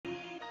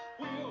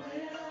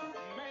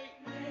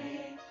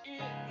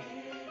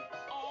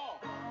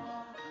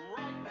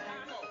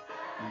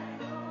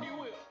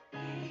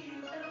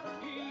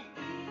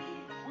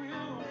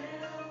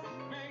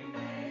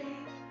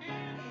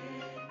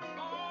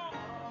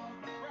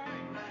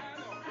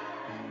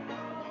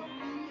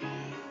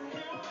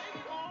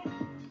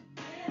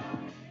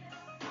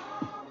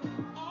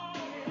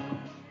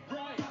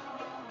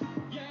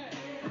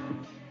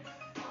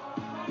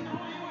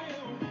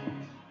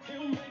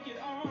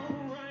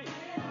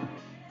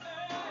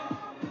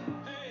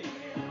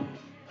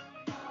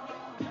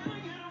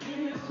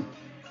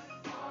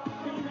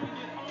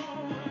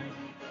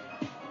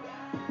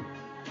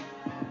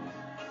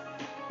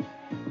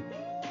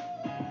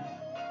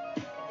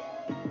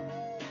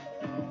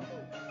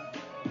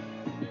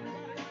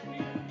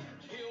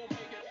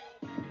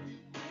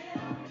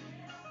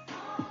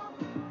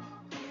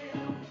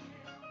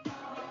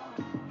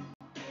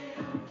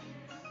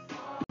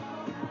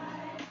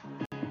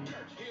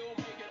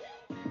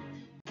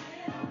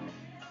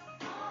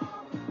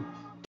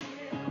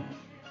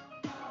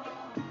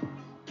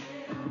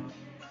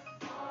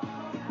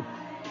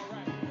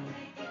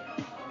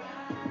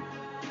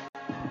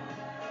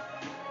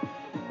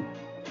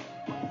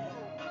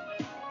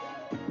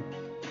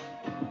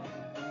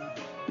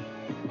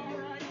All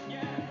right,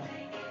 yeah.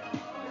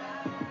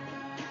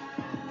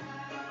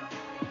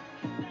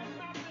 There's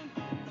nothing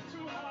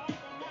too hard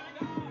for my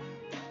God.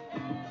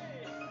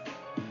 Hey,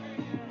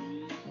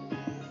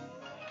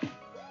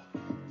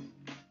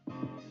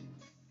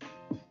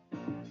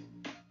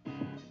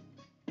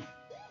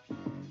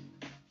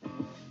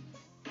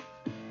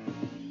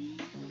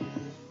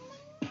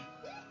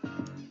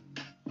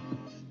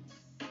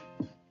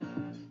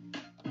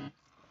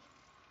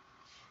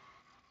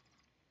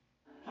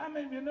 how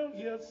many of you know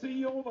he'll see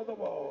you over the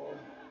wall?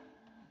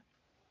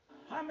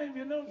 How many of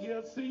you know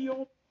he'll see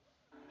you?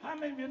 How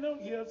many of you know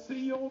he'll see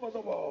you over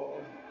the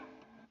wall?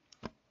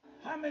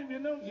 How many of you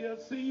know he'll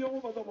see you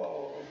over the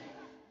wall?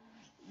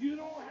 You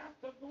don't have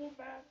to go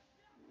back.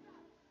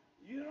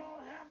 You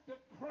don't have to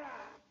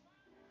cry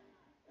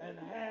and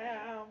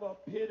have a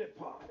pity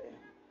party.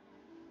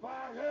 For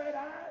I heard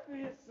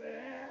Isaiah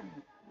say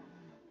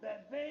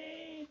that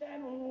they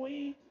that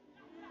wait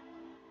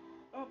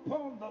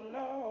upon the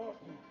Lord,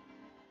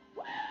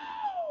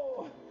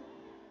 whoa,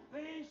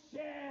 they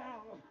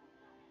shall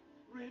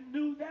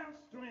renew their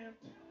strength.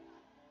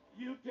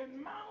 You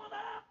can mount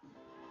up.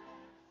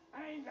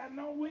 I ain't got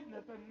no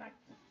witness tonight.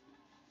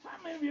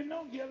 How many of you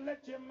know he'll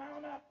let you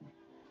mount up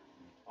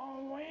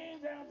on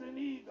wings as an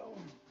eagle?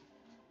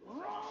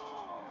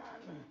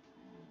 Run,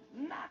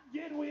 not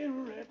get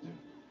weary.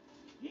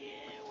 He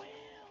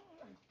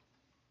will.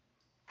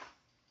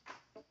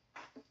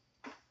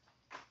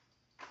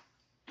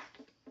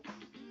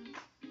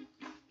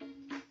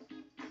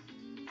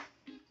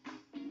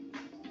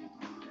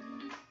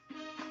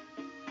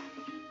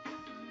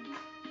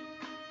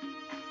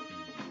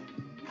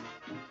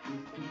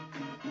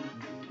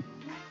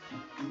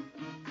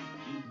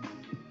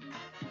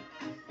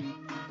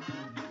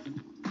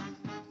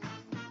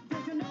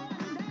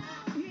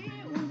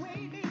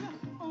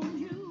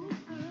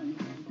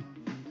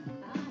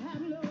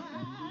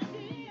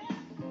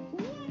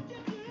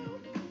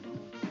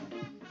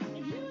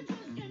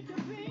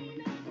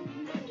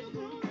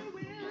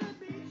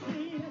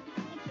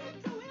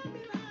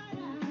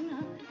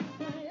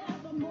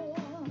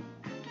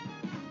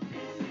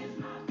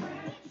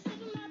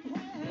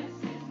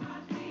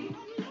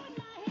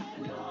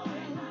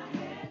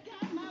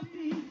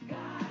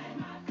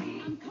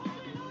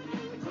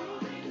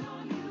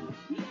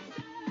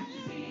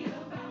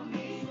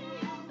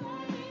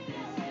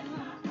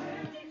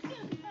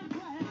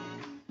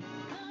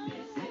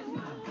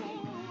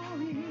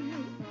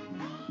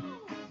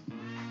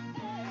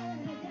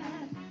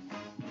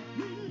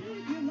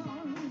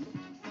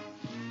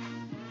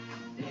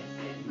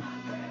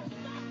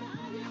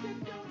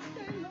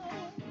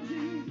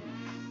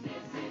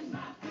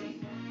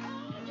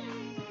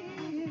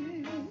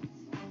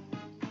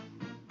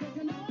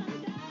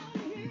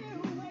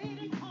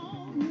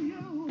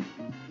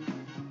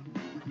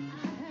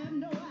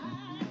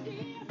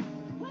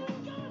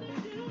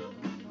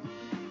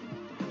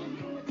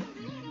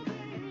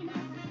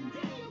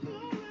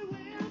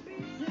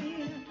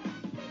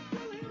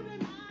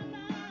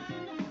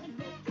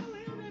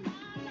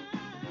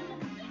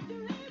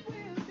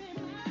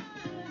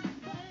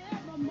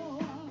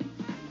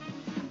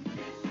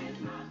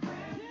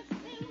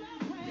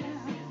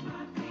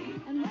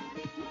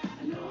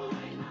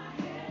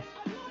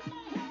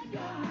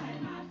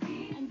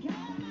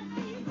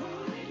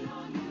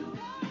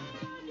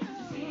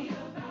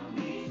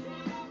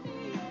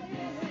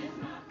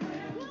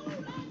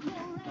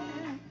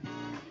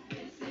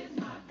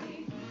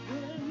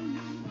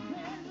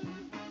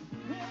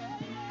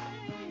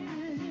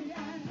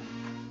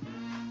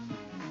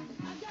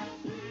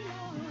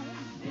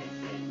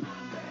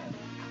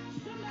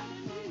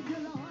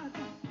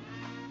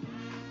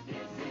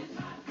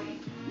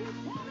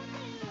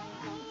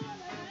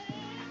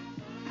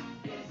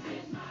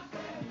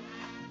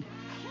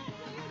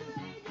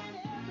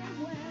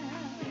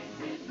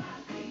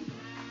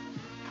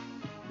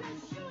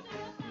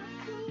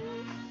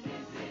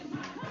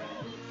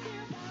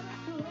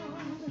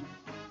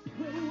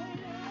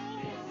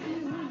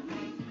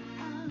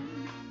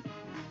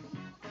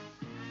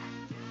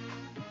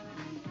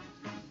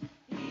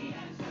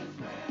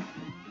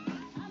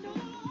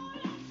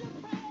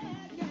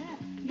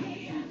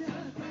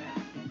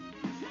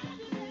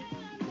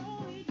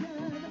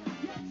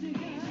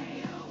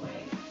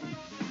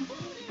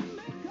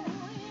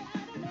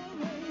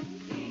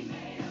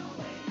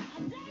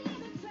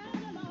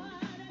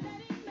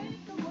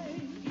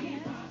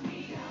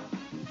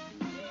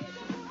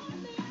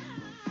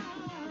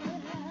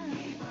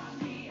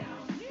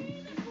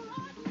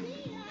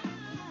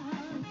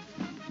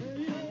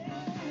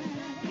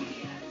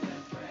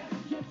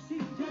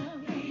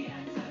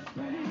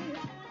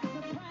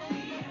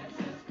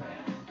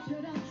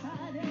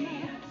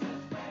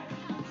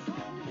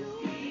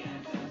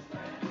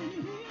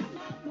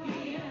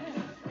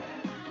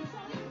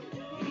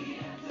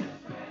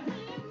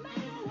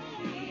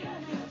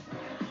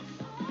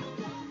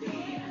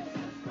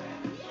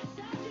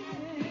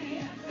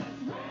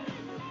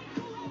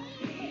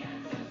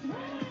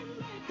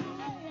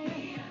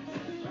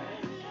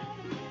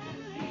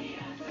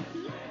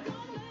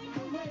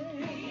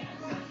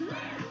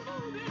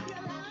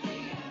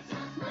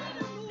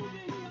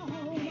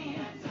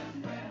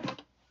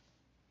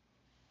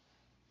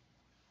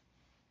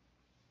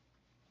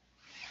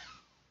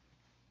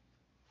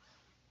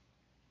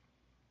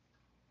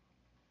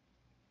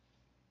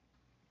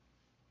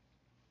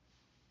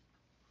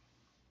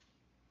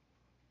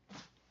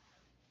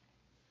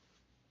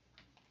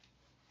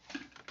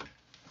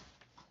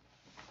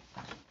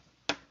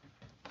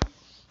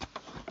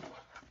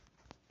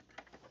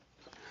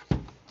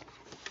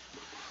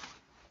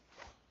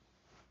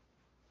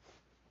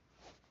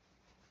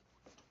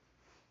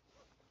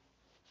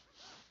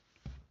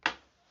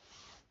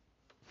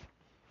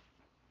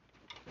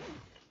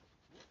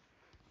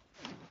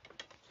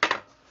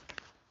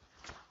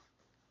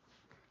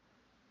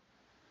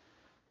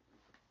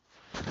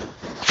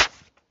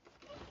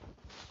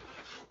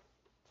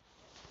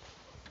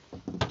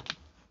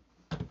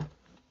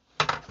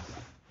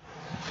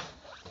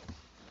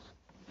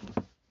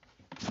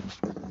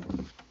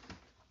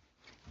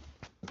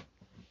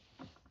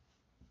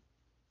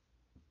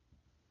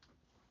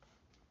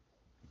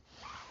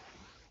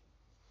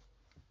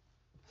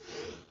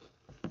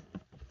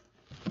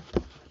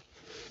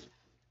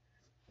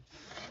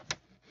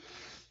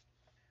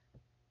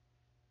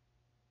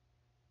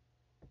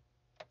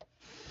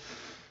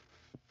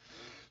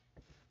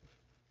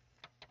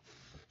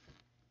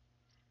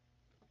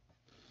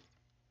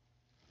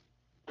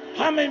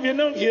 How many of you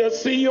know he'll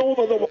see you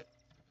over the wall?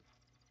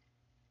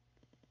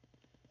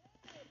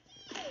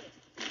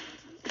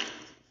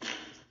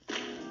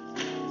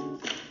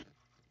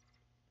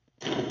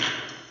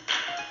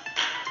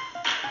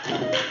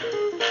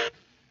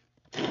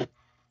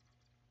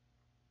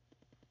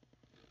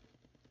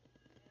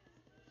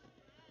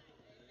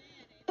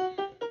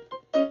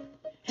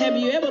 Have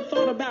you ever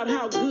thought about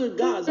how good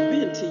God's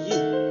been to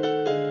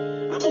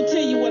you? I'm going to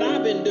tell you what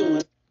I've been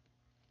doing.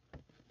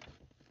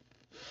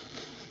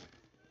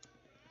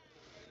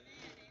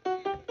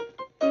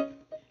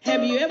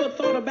 Have you ever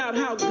thought about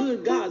how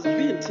good God's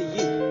been to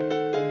you?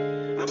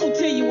 I'm going to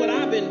tell you what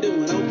I've been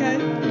doing, okay?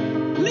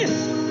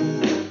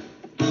 Listen.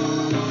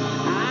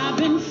 I've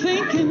been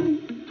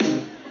thinking.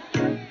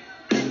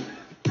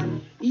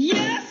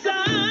 Yes,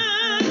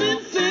 I've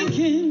been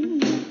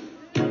thinking.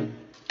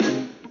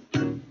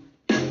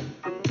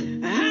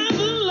 How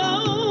the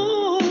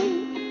Lord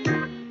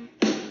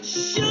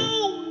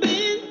sure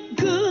been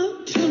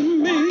good to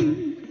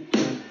me.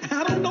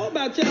 I don't know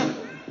about y'all.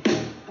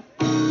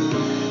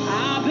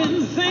 I've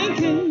been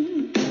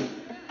thinking.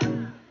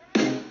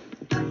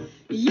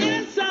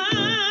 Yes,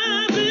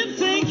 I've been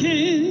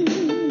thinking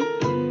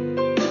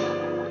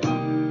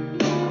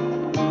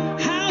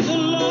how the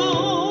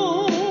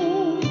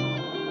Lord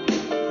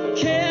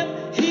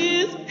kept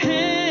his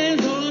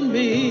hands on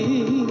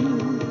me.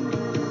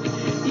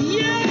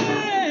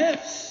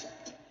 Yes,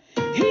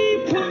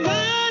 he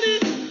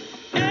provided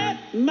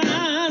at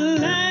my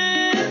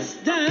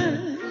last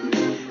dime.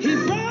 He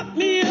brought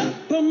me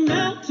up a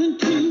mountain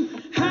too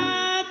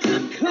high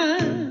to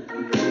climb.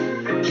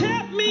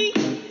 Kept me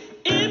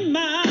in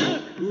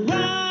my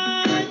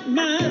right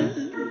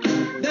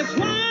mind. That's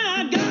why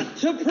I got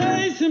to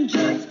praise him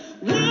just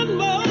one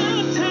more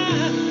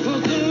time.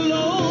 'Cause the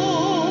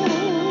Lord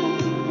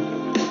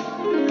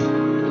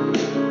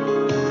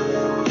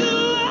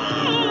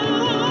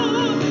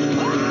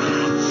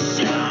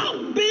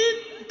sure been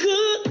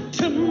good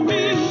to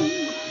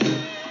me.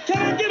 Can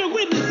I get a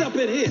witness up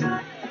in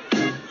here?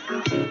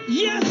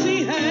 Yes,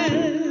 he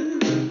has.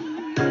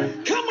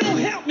 Come on,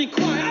 help me,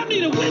 choir. I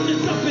need a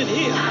witness up in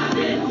here. I've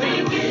been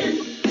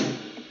thinking.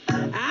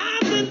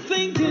 I've been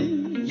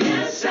thinking.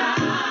 Yes,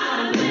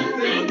 I've been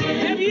thinking.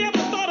 Have you ever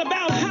thought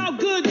about how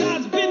good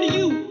God's been to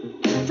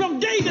you from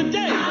day to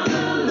day? How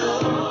the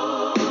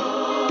Lord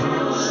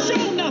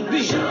sure enough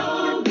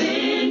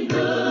been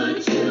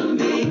good to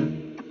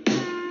me.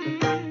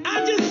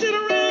 I just sit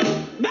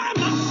around by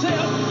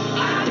myself.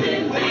 I've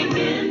been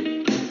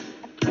thinking.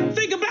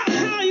 Think about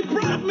how he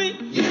brought me.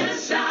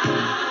 Yes,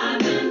 I've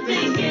been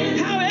thinking.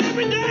 How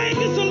every day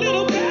gets a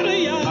little better,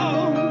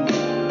 y'all.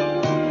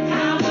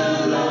 How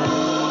the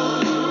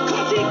Lord,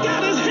 'cause he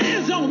got his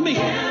hands on me.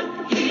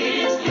 Kept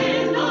his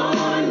hands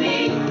on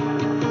me.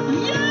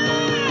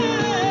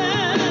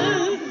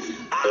 Yes.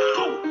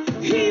 Oh,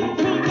 he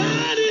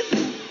provided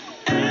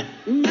at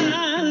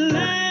my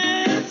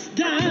last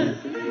dime.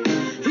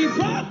 He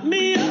brought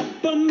me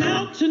up a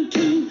mountain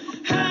too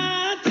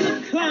high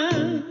to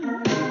climb.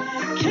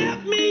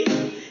 Kept me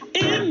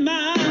in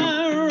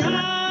my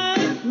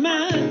right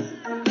mind.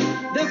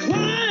 That's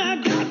why I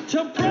got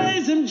to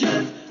praise him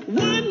just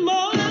one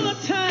more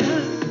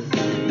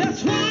time.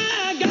 That's why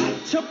I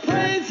got to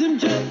praise him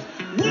just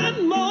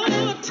one more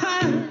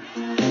time.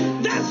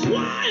 That's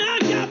why I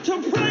got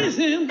to praise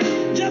him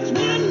just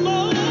one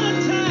more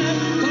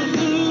time. 'Cause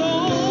the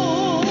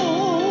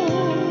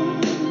Lord,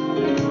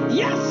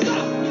 yes,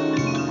 sir,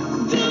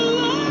 the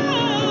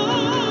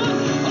Lord,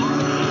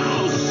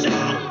 oh,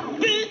 sure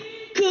been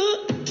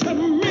good to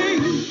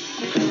me.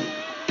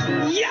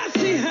 Yes,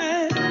 he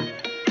has.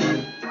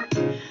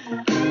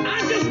 I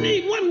just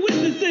need one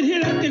witness in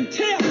here that can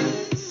tell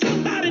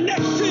somebody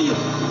next to you,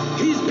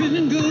 he's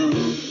been good.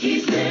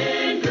 He's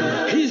been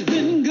good. He's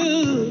been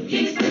good.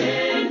 He's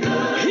been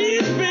good.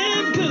 He's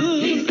been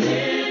good. He's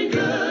been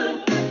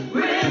good.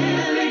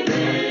 Really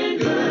been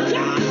good.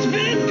 God's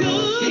been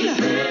good. He's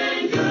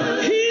been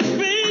good. He's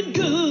been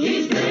good.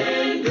 He's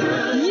been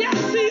good.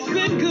 Yes, he's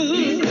been good.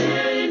 He's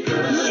been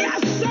good.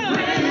 Yes, sir.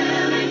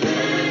 Really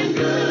been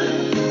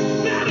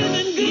good. Better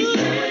than good. He's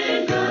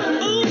been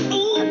good. Ooh,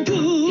 ooh,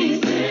 good.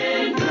 He's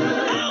been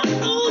good. Oh,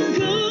 oh,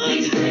 good.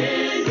 He's been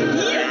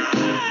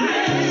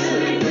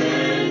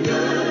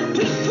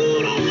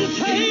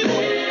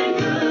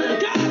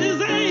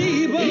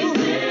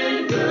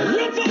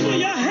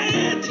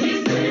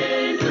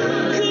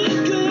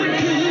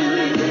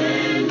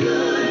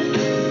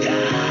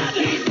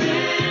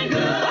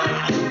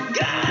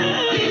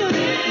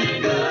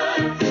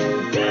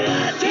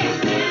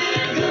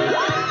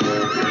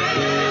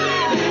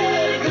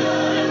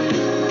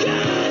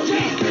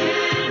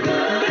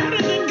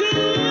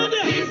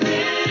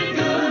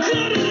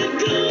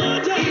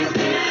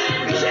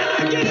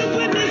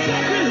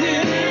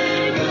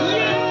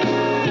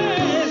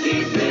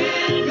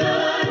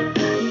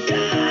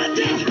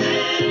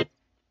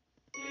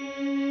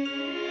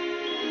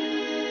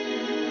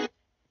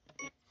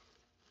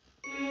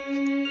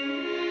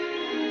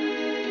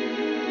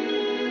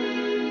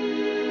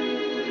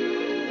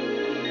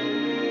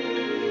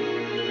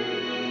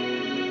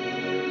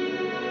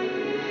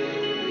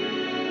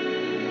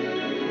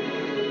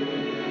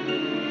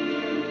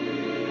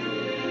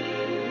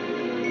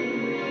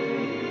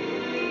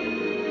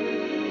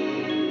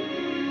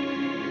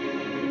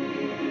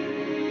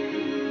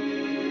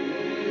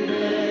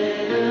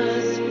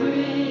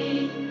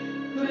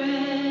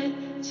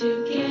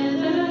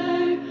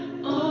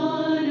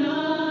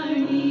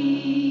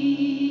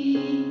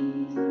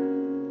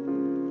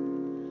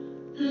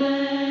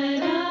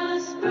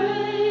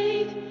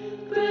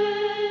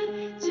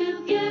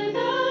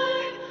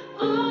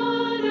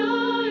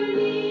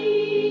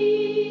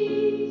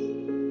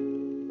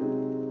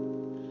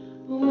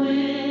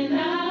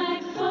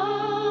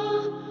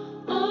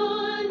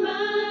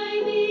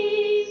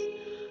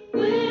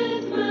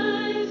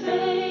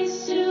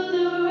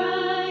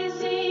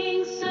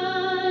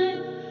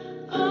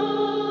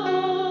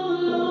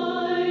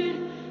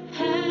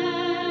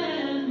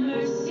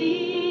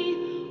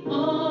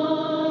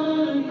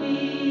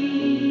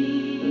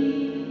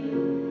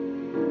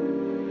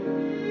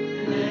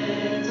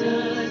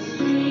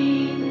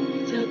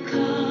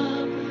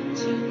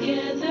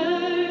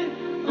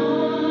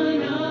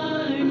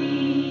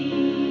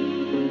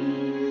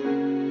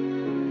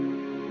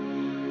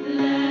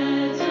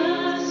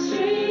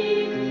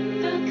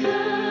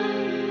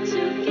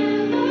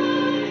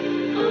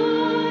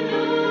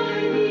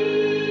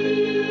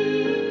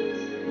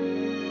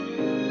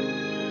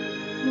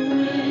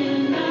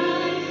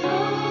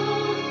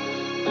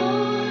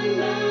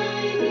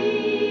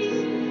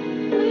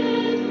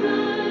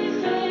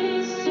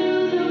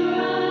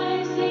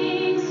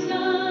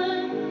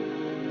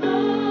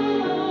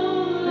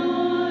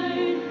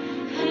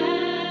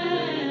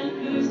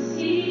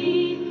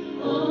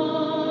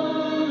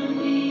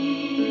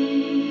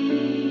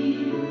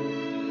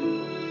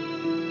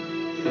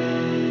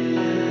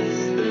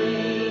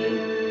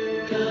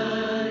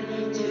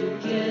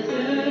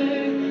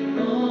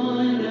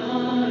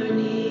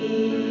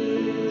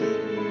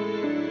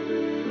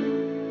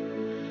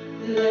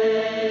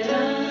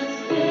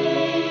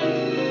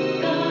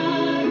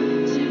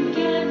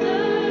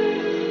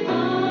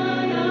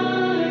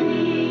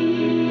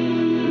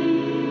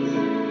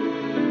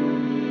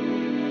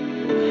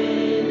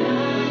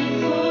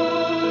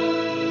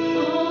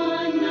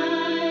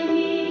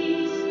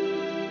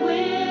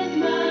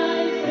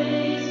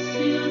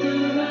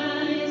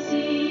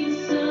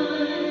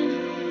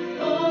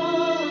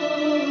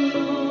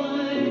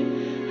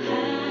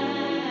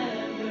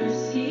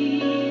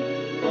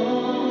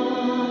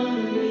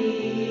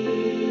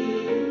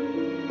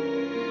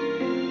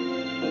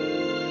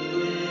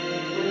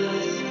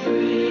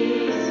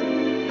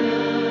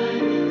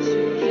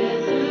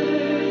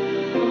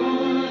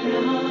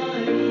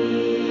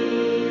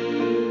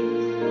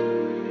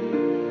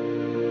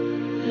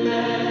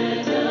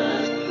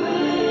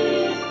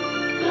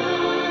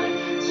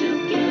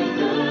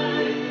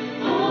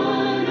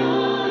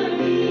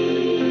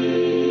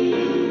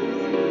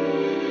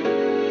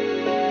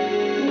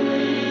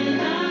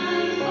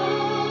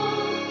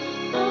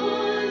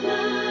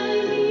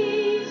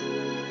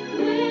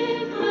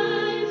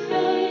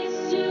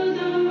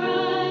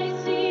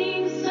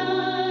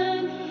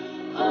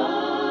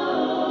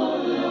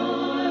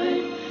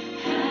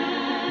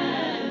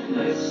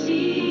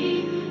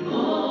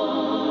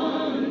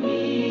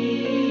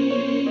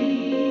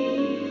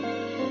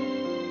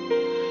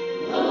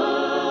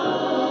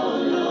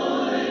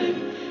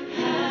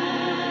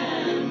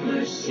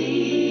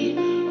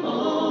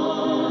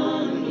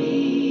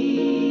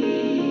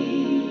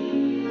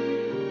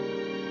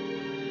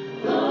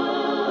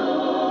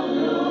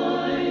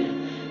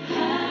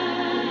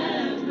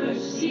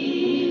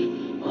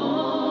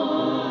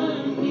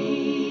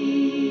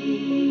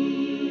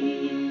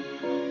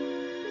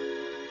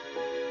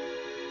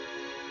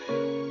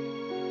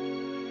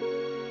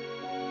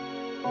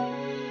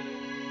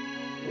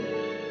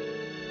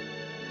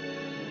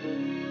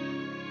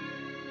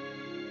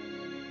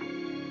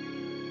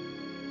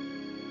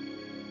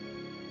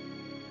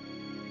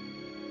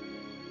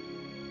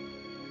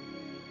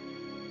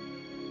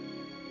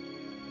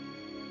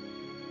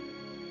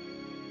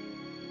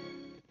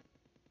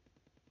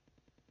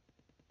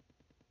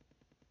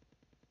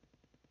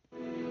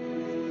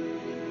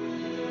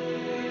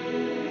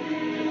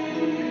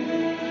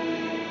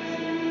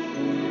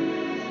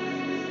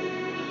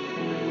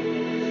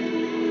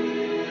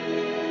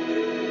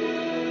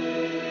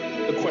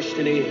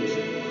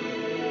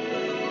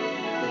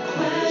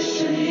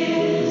question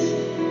is,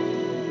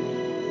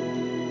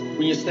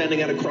 when you're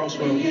standing at a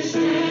crossroads,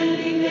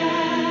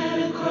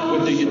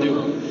 what do you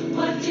do?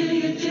 What do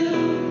you do?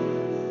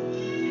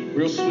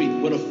 Real sweet,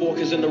 when a fork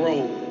is in the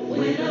road.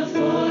 When a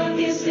fork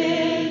is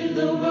in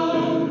the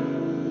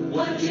road,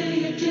 what do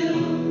you do?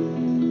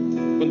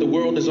 When the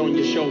world is on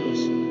your shoulders.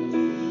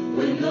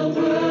 When the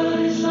world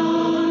is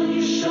on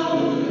your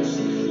shoulders,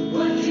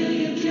 what do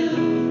you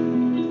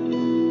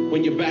do?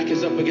 When your back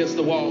is up against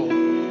the wall.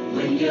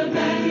 When your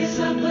back is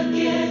up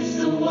against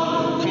the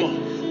wall, Come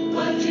on.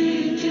 what do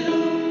you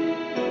do?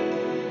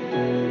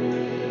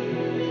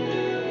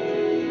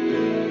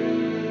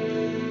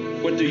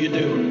 What do you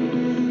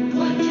do?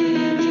 What do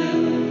you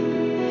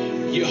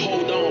do? You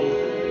hold on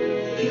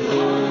You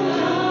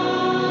hold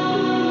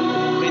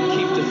on and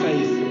keep the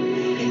faith.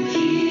 and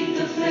keep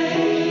the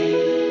faith.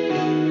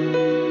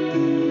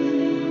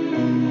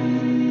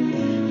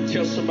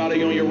 Tell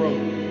somebody on your road,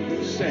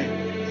 say,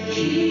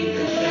 Keep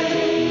the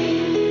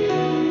faith.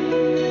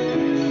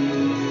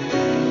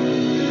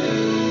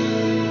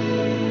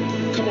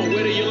 come on,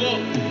 where do you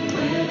look?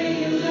 Where do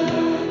you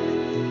look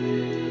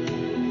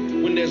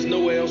When there's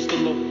nowhere else to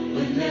look.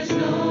 when there's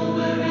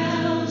nowhere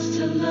else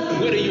to look?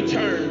 Where do you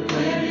turn?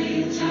 Where do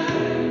you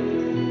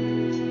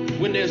turn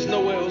When there's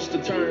nowhere else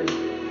to turn.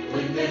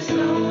 when there's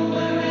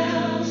nowhere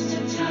else to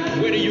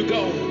turn? Where do you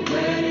go?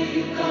 Where do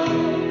you go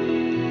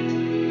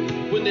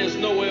When there's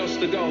nowhere else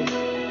to go.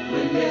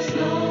 when there's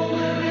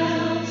nowhere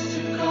else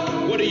to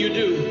go? What do you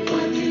do?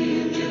 What do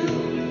you do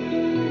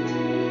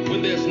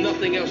When there's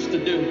nothing else to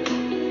do.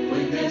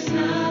 when there's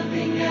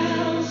nothing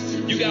else to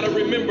do? You got to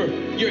remember,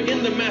 you're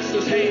in the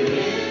master's hand.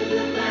 In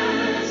the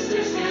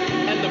master's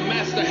hand, And the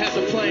master has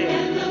a plan.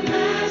 and the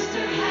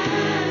master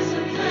has a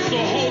plan. So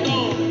hold on.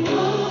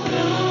 Hold on,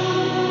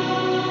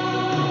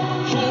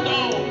 Hold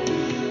on.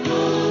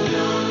 hold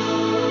on,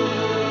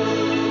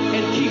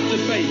 And keep the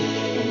faith.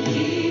 and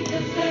keep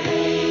the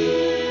faith.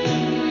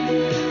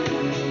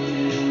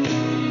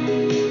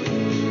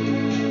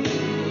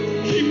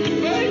 Keep the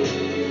faith.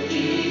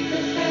 Keep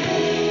the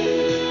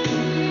faith.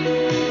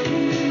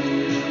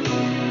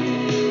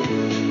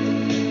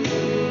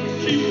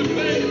 Keep the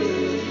faith.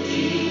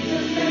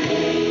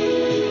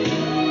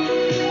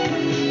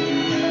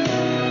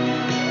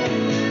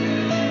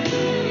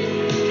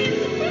 Keep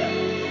the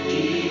faith.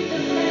 Keep the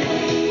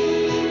faith.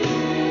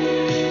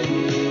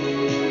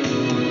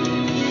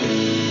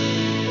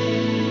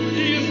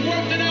 He has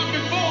worked it out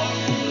before.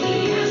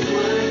 He has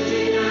worked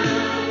it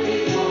out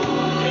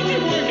before. He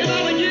can work it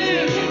out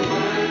again.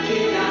 Work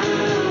it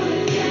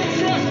out again.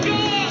 Trust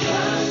God.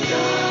 Trust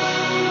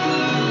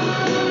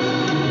God.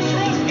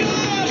 Trust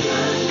God.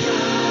 Trust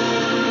God.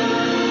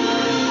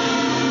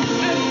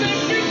 And say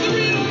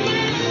victory is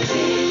mine.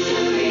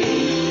 Victory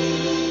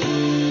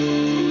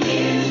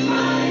is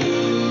mine.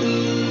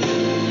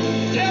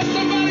 Tell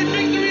somebody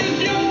victory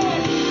is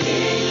yours.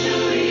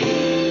 Victory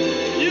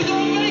You're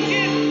going to make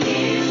it.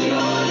 is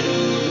yours.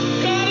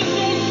 God is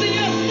going to see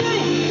us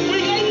through.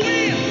 We're going to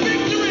win.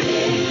 Victory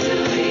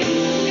Victory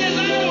is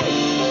ours.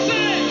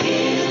 Say,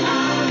 is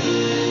ours.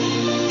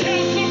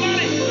 tell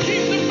somebody,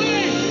 keep the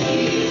faith.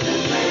 Keep the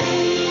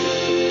faith.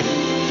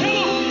 Tell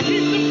them,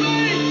 keep the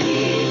faith.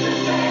 Keep the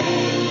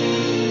faith.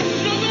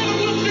 No matter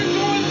what you're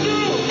going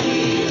through,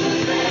 Keep the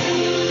faith.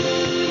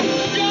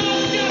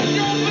 God's got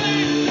your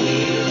back.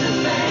 Keep the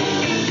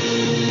faith.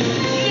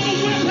 No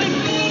weapon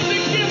formed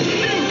against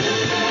you.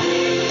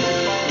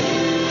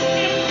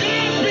 If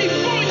God be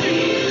for you,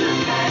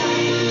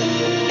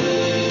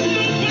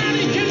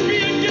 nobody can be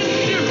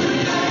against you.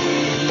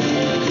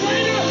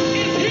 Greater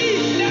is He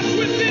that's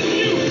within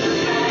you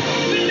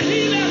than he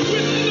that's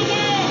within the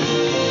world.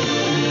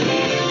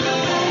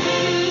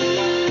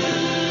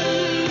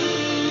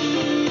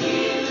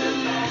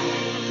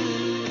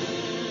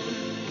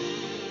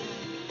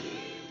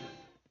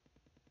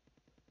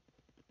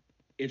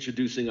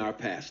 Introducing our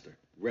pastor,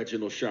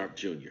 Reginald Sharp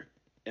Jr.,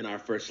 and our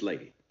First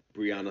Lady,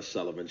 Breonna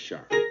Sullivan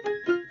Sharp. In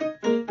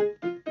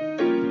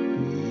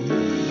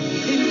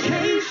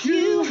case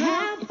you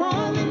have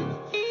fallen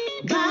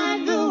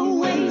by the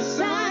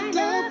wayside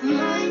of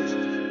life,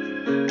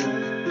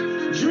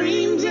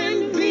 dreams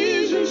and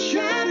visions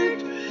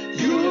shattered,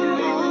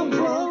 you're all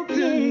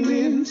broken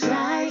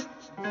inside.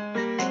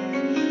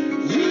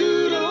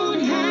 You don't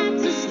have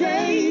to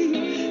stay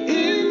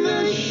in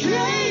the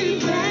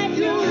shape that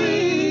you're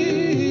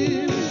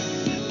in.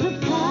 The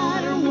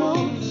potter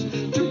wants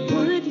to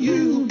put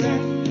you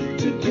back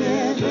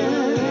together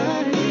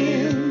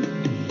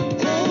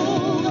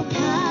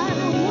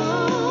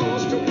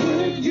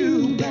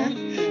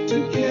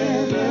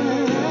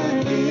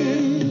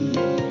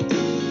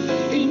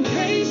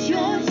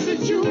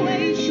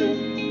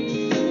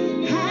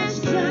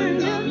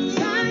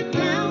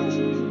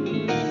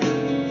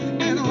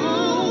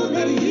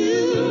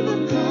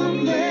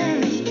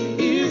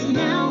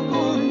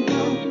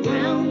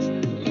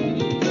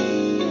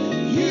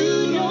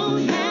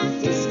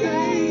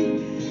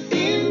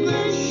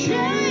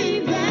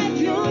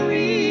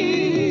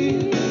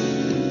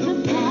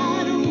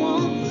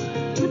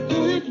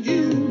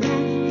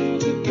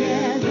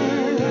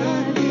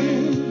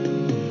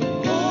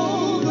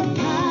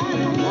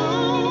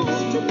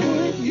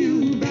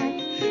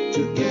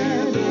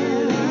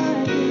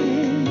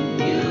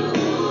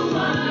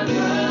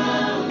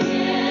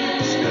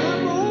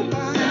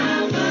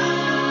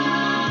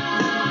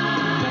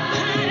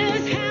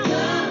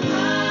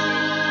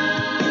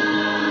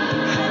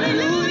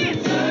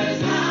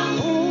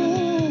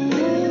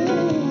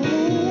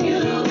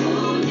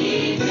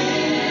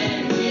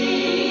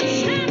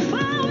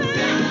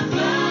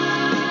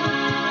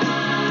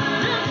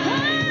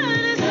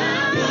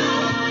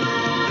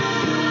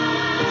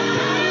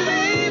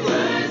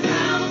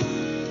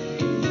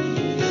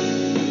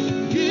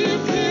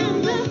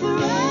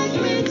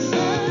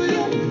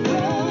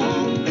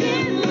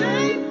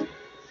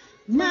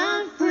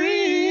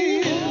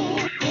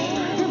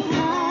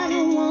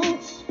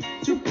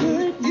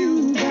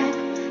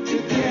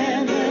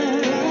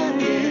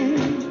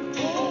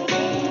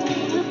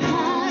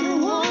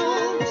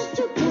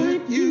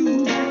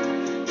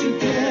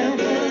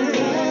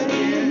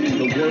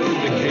word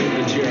that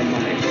came to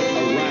Jeremiah,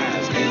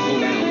 arise and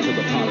go down to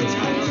the potter's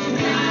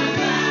house.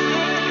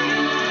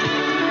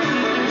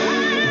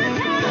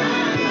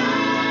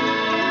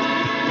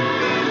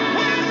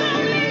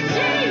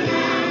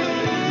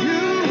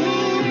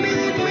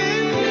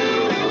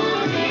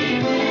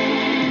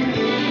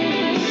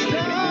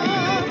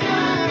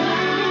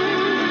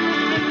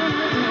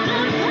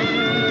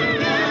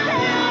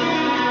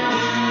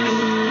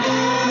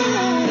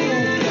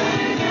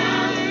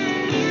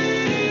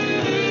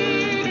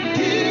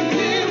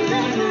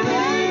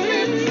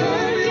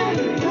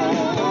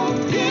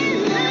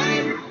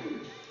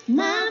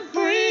 My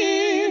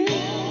friend,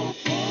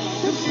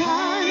 the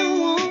Father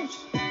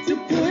wants to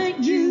put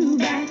you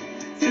back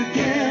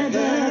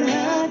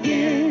together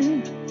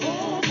again.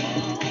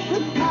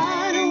 The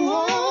Father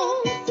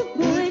wants to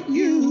put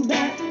you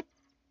back.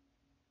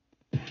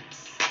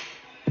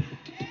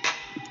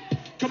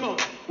 Come on,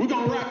 we're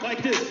gonna rock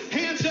like this.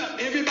 Hands up,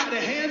 everybody,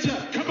 hands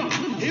up. Come on,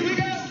 here we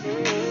go.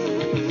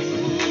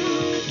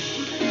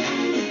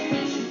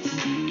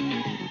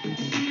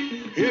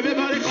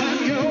 Everybody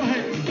clap your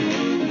hands.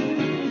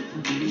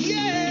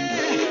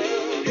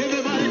 Yeah,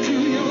 everybody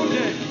do your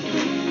dance.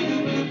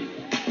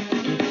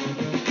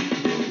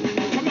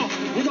 Come on,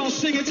 we're gonna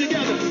sing it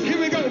together. Here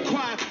we go,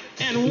 choir.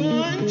 And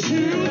 1, 2,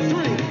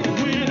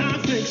 3. When I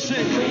think,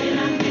 say. When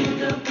I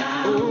think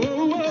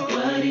about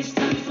what he's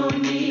done for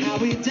me, How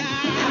we died.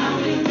 how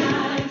he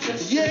died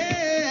just to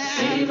Yeah.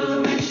 save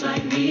a wretch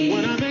like me.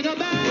 When I think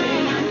about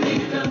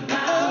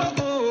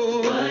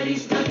What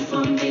he's done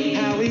for me,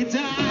 how we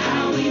died.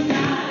 how he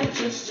died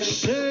just to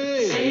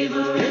Say, save a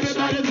wretch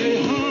everybody, like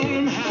they me. hung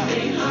him high,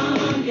 They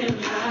hung him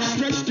high,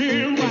 stretched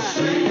him wide.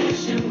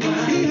 stretched him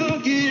wide, He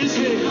hung his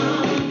head.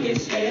 hung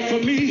his head.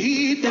 For me,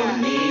 he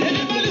died. me,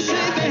 Everybody he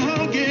say died. they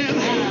hung him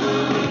high,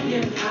 Hung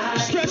him high,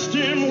 stretched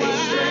him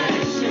wide.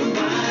 stretched him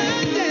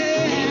wide,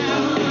 Yeah.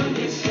 hung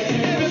his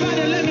head.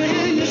 Everybody, let me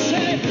hear you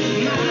say,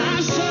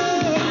 my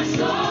soul. My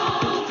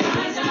soul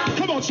cries out,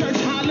 Come on, church,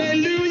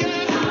 hallelujah.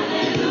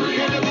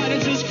 hallelujah. Everybody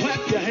just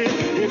clap your hands.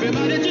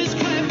 Everybody just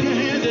clap your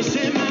hands and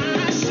say,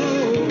 my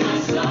soul. My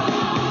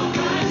soul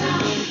cries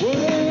out,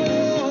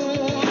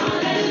 Whoa.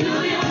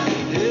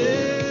 hallelujah.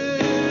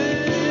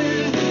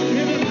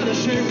 Yeah. Everybody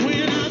say,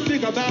 when I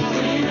think about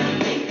When I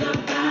think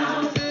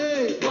about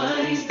hey,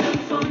 what he's done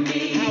for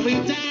me, how we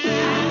how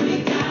died.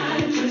 he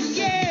died just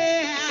to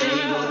save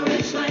Yeah. a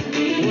wretch like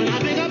me. When I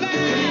think about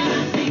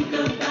Think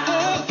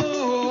about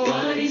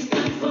what he's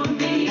done for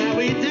me, how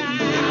we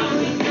died. how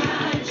he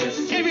died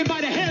just to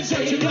Everybody hands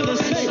up together,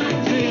 say,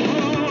 they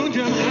hung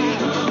him high,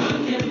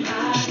 hung him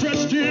high,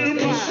 stretched him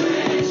wide.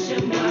 stretched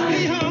him wide,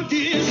 He hung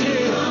his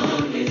head.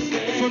 hung his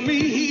head, For me,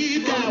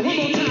 he died. One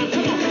more time,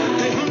 come on.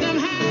 They hung him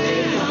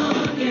high,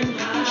 hung him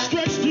high,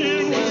 stretched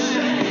him wide.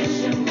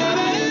 stretched him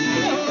wide,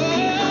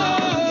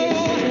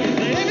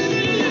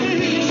 Everybody, let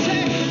me hear you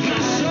say, my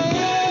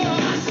soul.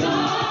 my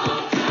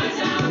soul cries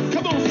out,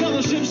 Come on,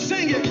 fellowship,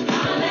 sing it.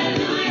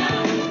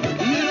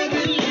 hallelujah, A little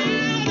bit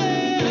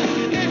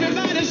louder.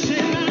 Everybody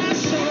say, my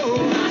soul.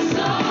 my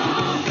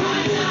soul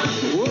cries out,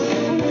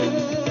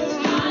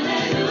 Whoa.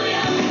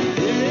 hallelujah,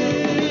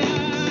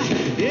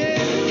 Yeah,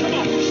 yeah. Come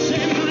on,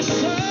 say, my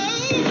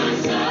soul. my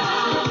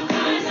soul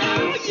cries Oh,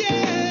 out,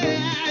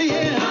 yeah,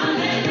 yeah.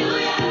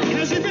 hallelujah,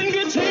 Has it been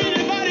good to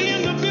anybody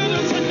in the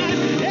building tonight?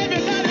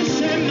 Everybody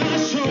say, my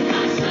soul.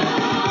 my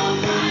soul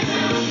cries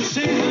out,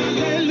 Say,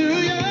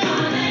 hallelujah.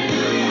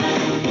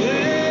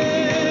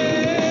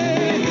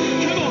 Yeah.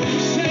 Come on,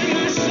 say,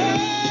 my soul.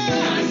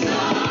 my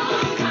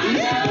soul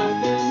cries out,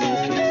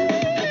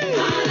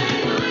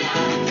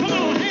 hallelujah. Come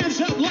on,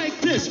 hands up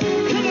like this.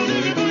 Come on,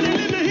 everybody,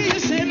 let me hear you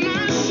say,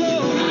 my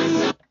soul.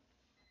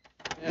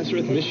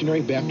 Nazareth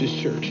Missionary Baptist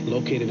Church,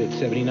 located at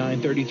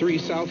 7933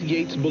 South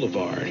Yates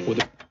Boulevard, with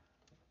a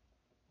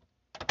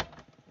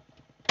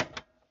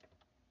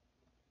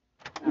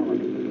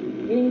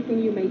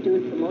Anything you may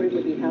do to promote it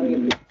would be highly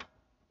appreciated.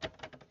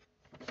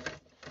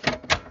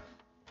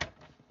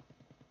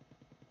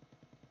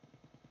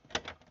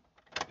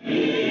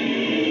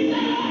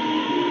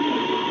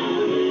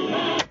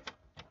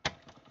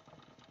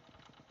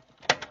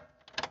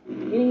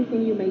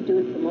 Anything you may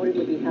do to promote it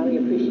would be highly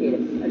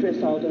appreciated.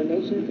 Address all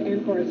donations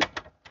and correspondence.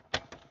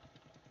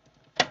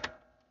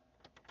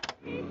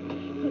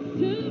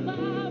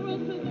 Tomorrow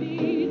could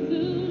be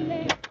too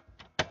late.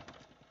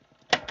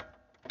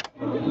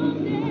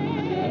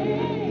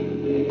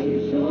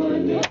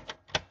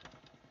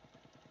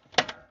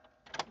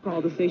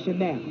 Call the station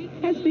now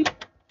and speak.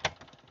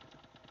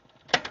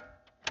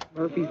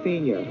 Murphy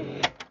Sr.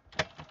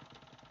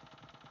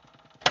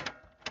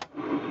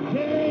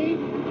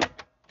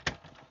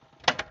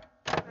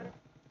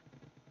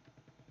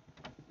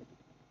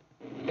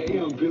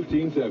 AM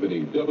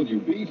 1570,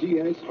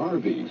 WBGX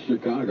Harvey,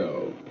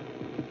 Chicago.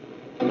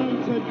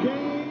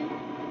 Today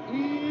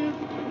is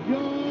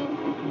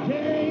your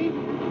day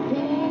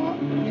for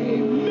a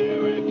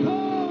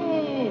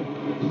miracle.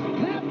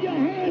 Clap your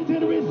hands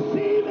and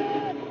receive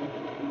it.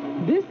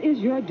 This is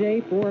your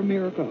day for a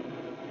miracle.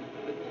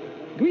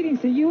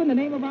 Greetings to you in the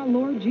name of our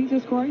Lord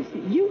Jesus Christ.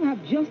 You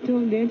have just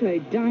tuned in to a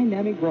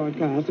dynamic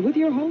broadcast with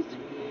your host,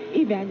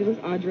 Evangelist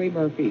Andre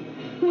Murphy,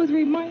 who is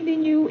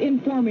reminding you,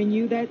 informing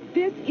you that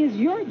this is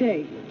your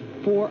day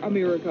for a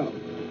miracle.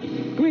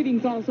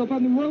 Greetings also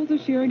from the Rose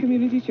of Sharon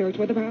Community Church,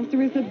 where the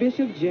pastor is the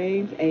Bishop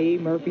James A.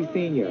 Murphy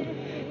Sr.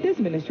 This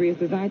ministry is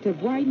designed to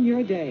brighten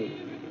your day.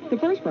 The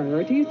first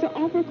priority is to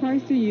offer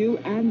Christ to you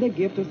and the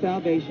gift of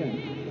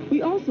salvation.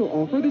 We also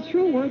offer the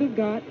true Word of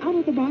God out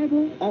of the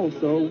Bible,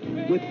 also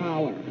with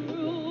power.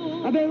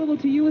 Available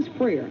to you is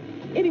prayer.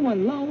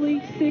 Anyone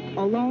lonely, sick,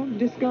 alone,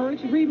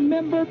 discouraged,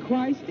 remember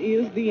Christ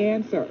is the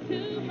answer.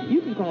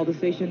 You can call the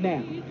station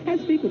now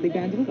and speak with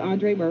Evangelist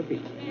Andre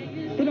Murphy.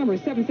 The number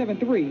is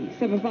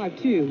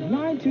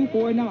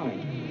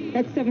 773-752-9249.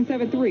 That's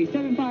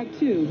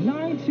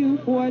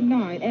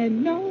 773-752-9249.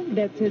 And know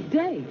that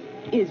today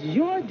is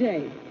your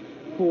day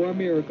for a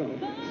miracle.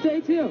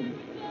 Stay tuned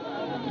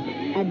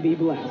and be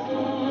blessed.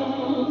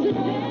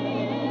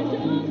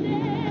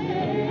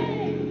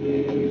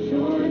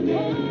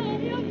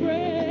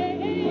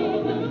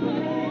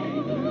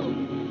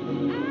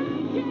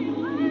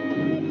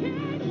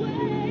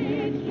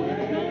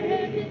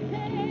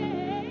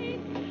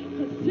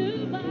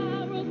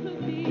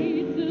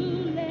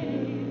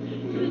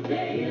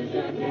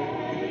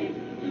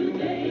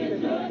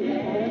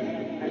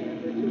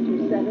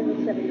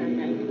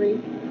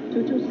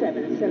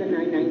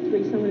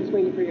 Someone is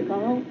waiting for your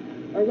call,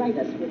 or write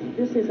us.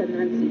 This is a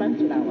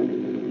non-sponsored hour.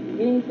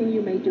 Anything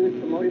you may do if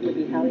promoted would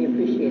be highly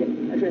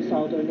appreciated. Address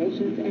all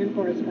donations and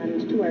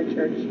correspondence to our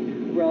church,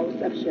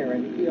 Rose of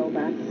Sharon, P.O.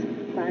 Box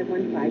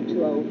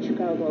 51520,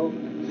 Chicago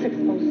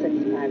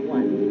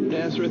 60651.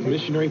 Nazareth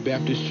Missionary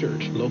Baptist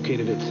Church,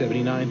 located at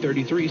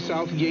 7933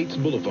 South Yates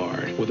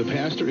Boulevard, where the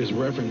pastor is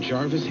Reverend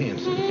Jarvis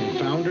Hanson and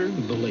founder,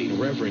 the late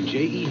Reverend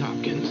J.E.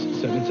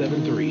 Hopkins,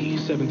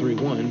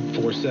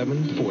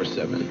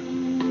 773-731-4747.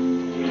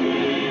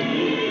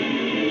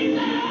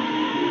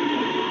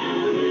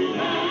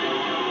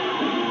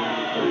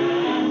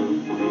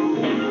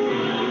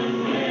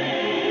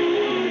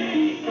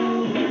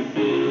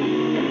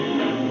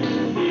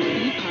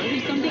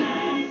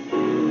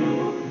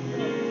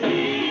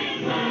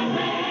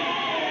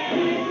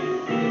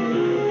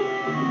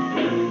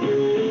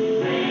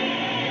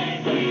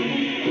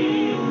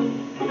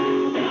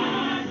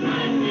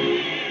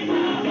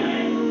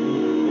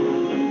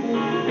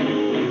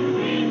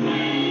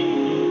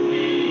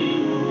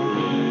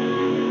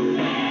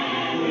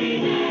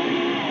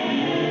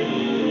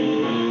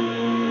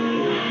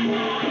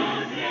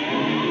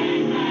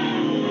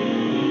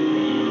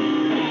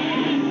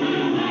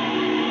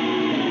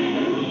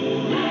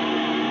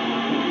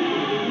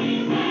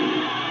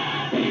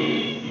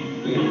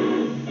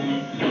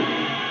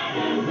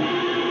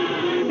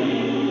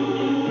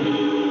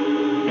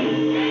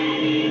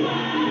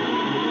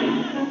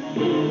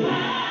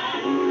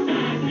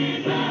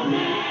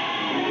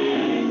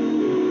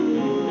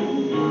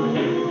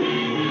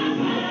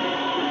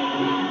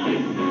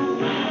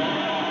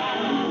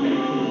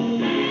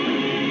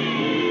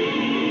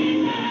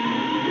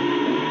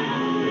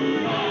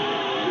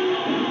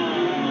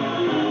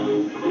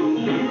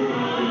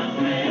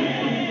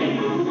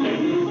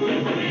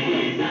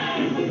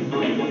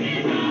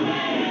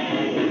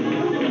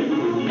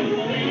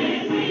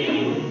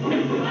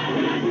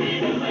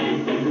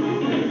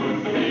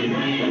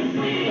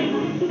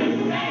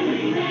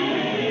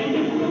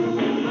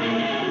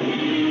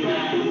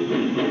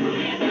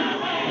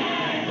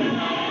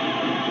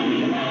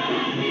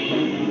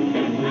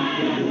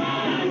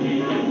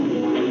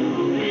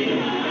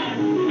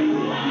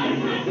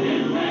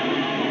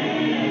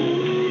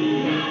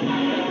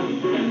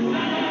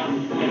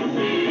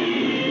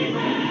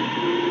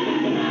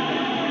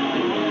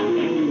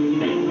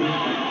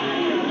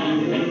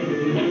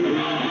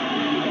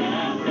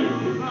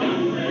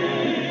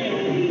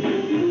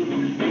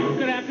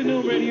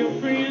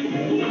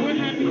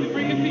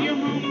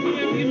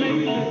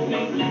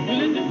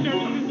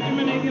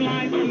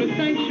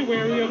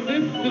 Sanctuary of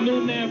this, the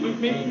New Nazareth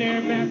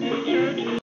Missionary Baptist Church.